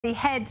The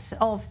head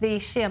of the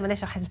Shia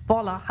militia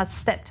Hezbollah has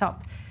stepped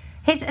up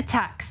his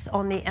attacks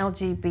on the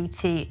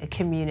LGBT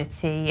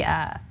community.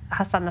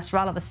 Hassan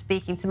Nasrallah was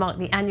speaking to mark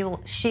the annual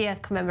Shia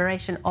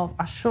commemoration of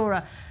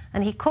Ashura,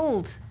 and he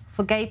called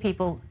for gay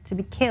people to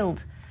be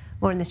killed.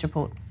 More in this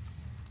report.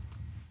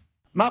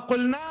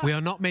 We are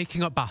not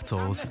making up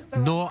battles,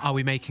 nor are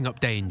we making up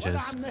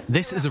dangers.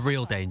 This is a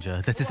real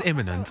danger that is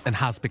imminent and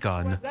has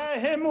begun.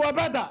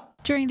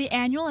 During the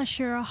annual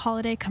Ashura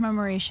holiday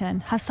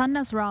commemoration, Hassan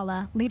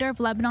Nasrallah, leader of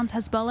Lebanon's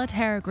Hezbollah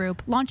terror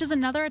group, launches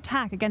another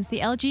attack against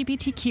the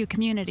LGBTQ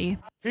community.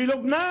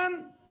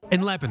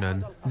 In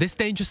Lebanon, this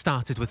danger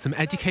started with some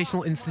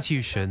educational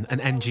institution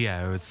and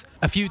NGOs.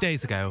 A few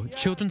days ago,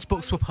 children's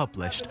books were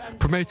published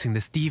promoting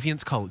this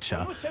deviant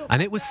culture,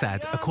 and it was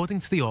said, according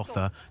to the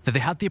author, that they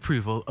had the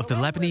approval of the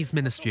Lebanese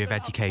Ministry of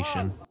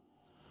Education.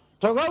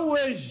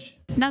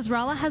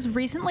 Nasrallah has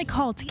recently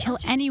called to kill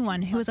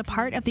anyone who is a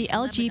part of the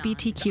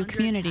LGBTQ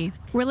community.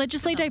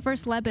 Religiously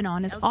diverse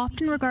Lebanon is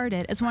often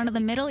regarded as one of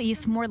the Middle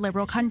East's more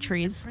liberal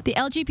countries. The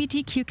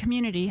LGBTQ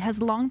community has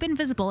long been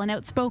visible and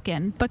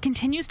outspoken, but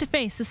continues to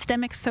face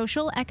systemic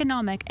social,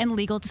 economic, and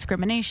legal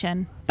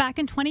discrimination. Back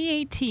in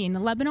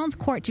 2018, Lebanon's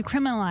court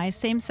decriminalized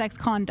same-sex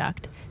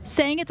conduct,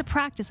 saying it's a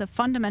practice of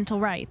fundamental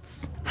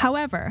rights.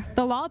 However,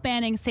 the law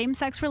banning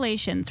same-sex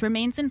relations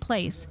remains in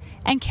place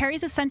and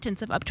carries a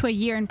sentence of up to a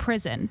year in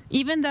prison,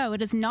 even though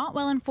it is not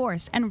well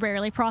enforced and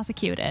rarely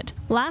prosecuted.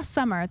 Last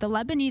summer, the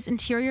Lebanese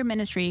Interior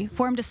Ministry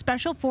formed a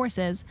special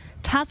forces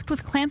tasked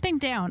with clamping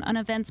down on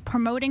events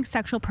promoting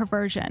sexual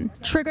perversion,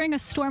 triggering a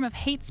storm of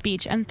hate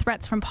speech and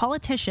threats from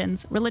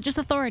politicians, religious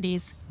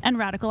authorities, and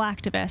radical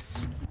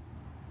activists.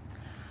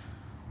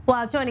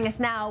 Well, joining us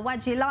now,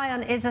 Waji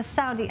Lion is a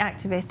Saudi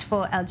activist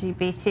for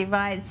LGBT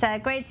rights.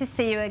 Great to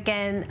see you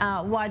again,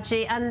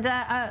 Waji, and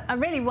a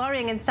really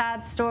worrying and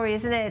sad story,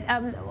 isn't it?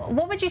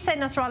 What would you say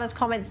Nasrallah's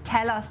comments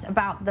tell us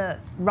about the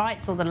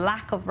rights or the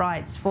lack of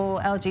rights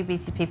for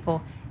LGBT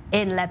people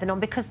in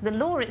Lebanon? Because the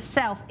law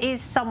itself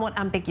is somewhat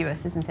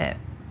ambiguous, isn't it?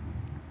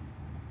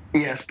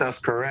 Yes, that's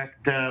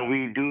correct.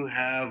 We do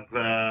have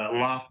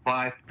Law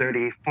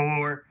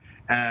 534.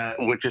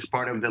 Which is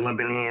part of the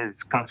Lebanese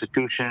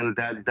constitution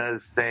that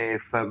does say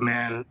if a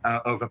man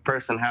of a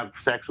person have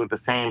sex with the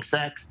same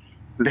sex,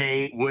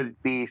 they would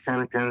be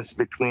sentenced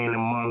between a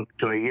month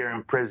to a year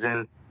in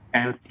prison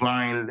and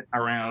fined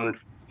around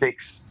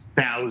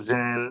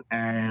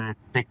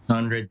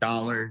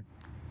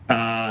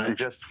 $6,600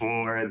 just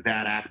for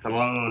that act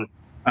alone.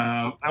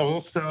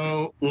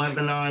 Also,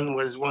 Lebanon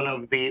was one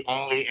of the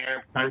only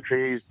Arab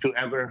countries to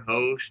ever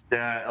host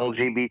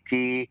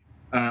LGBT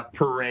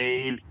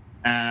parade.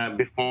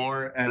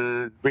 Before,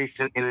 and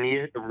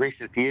in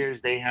recent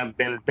years, they have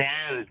been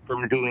banned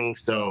from doing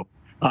so.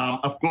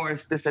 Of course,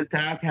 this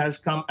attack has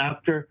come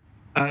after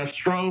a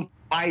strong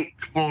fight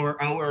for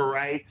our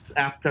rights,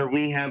 after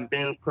we have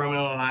been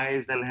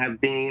criminalized and have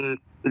been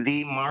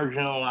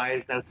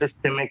demarginalized and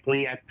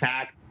systemically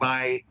attacked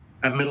by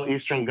Middle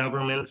Eastern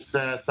governments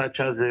such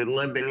as the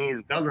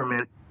Lebanese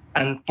government.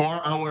 And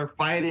for our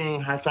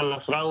fighting, Hassan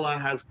Nasrallah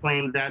has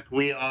claimed that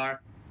we are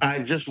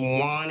just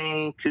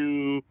wanting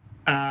to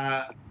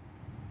come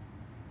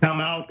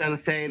out and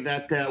say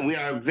that we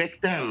are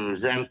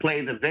victims and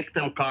play the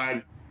victim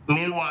card.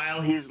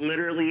 Meanwhile, he's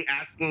literally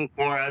asking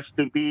for us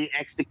to be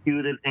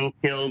executed and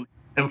killed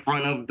in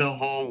front of the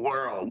whole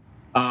world.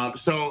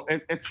 So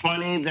it's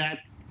funny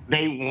that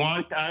they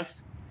want us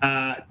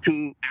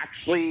to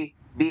actually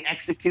be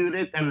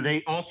executed, and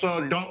they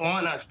also don't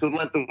want us to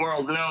let the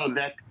world know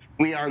that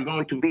we are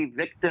going to be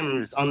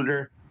victims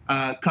under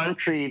a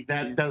country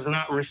that does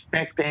not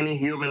respect any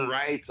human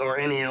rights or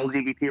any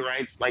LGBT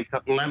rights like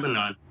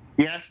Lebanon.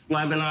 Yes,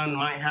 Lebanon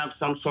might have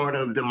some sort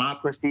of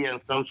democracy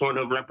and some sort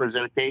of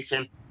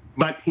representation,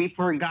 but he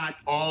forgot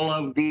all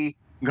of the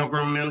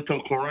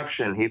governmental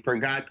corruption. He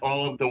forgot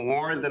all of the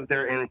war that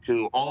they're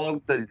into, all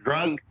of the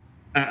drug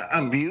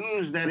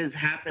abuse that is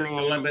happening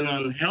in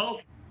Lebanon.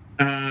 Health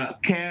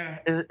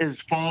care is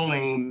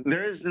falling.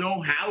 There is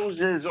no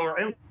houses or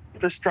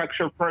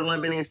infrastructure for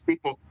Lebanese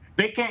people.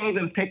 They can't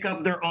even pick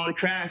up their own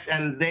trash,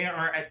 and they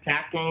are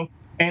attacking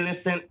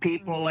innocent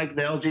people like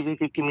the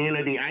LGBT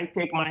community. I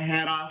take my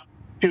hat off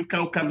to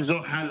Kawkab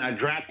Zohan, a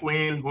drag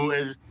queen who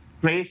is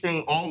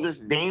facing all this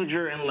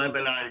danger in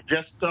Lebanon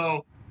just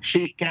so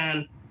she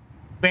can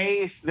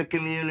face the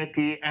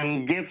community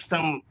and give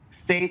some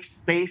safe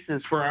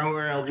spaces for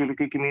our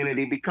LGBT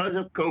community. Because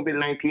of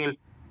COVID-19,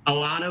 a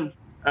lot of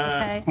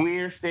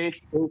queer safe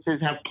spaces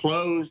have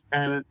closed,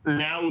 and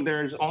now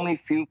there's only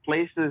few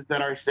places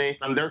that are safe,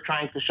 and they're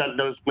trying to shut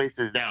those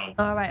places down.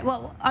 All right.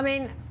 Well, I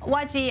mean,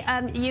 Waji,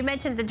 you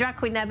mentioned the drag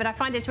queen there, but I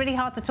find it's really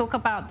hard to talk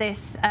about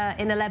this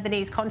in a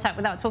Lebanese context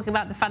without talking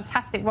about the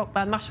fantastic rock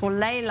band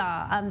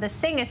Nasrallah. The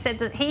singer said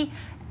that he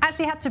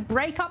actually had to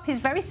break up his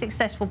very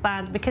successful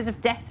band because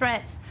of death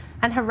threats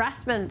and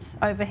harassment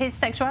over his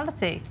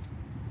sexuality.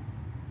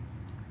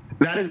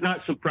 That is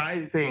not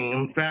surprising.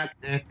 In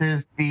fact, it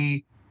is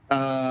the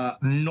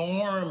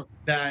norm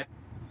that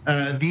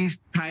these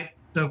types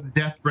of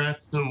death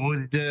threats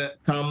would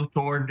come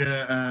toward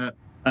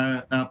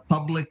a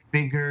public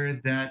figure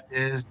that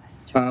is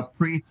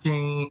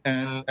preaching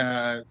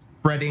and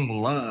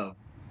spreading love.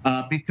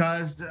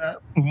 Because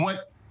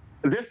what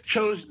this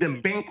shows the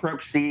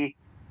bankruptcy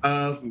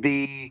of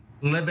the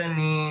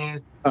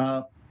Lebanese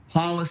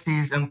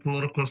policies and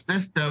political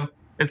system.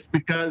 It's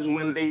because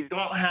when they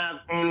don't have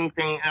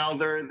anything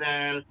other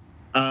than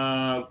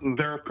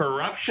their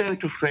corruption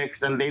to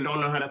fix and they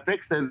don't know how to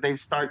fix it, they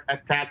start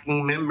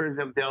attacking members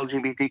of the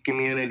LGBT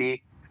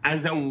community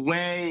as a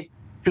way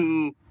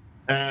to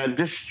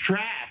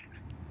distract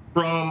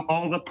from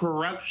all the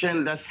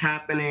corruption that's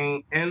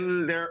happening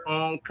in their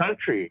own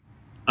country.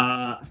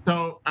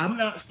 So I'm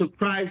not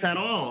surprised at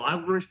all.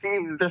 I've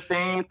received the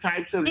same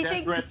types of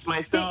death threats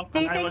myself. Do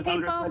you think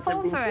people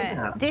fall for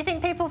it? Do you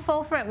think people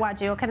fall for it,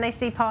 Waji, or can they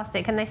see past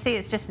it? Can they see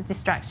it's just a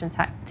distraction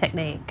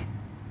technique?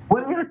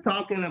 When you're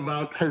talking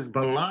about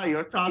Hezbollah,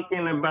 you're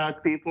talking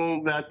about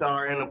people that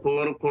are in a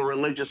political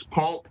religious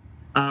cult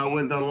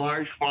with a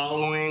large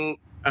following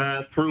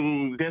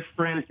through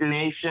different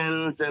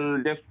nations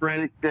and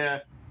different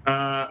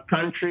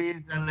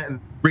countries, and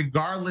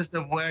regardless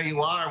of where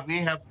you are, we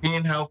have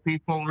seen how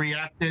people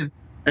reacted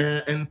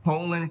in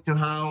Poland to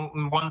how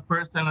one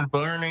person is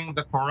burning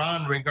the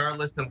Quran,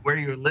 regardless of where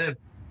you live.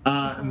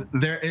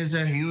 There is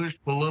a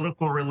huge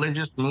political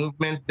religious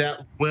movement that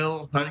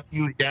will hunt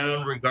you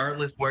down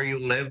regardless where you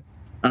live,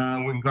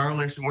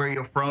 regardless where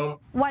you're from.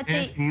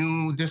 If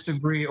you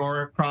disagree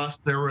or cross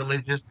their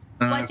religious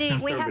Waji,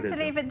 we have to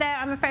leave it there.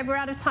 I'm afraid we're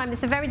out of time.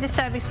 It's a very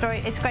disturbing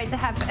story. It's great to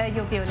have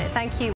your view on it. Thank you.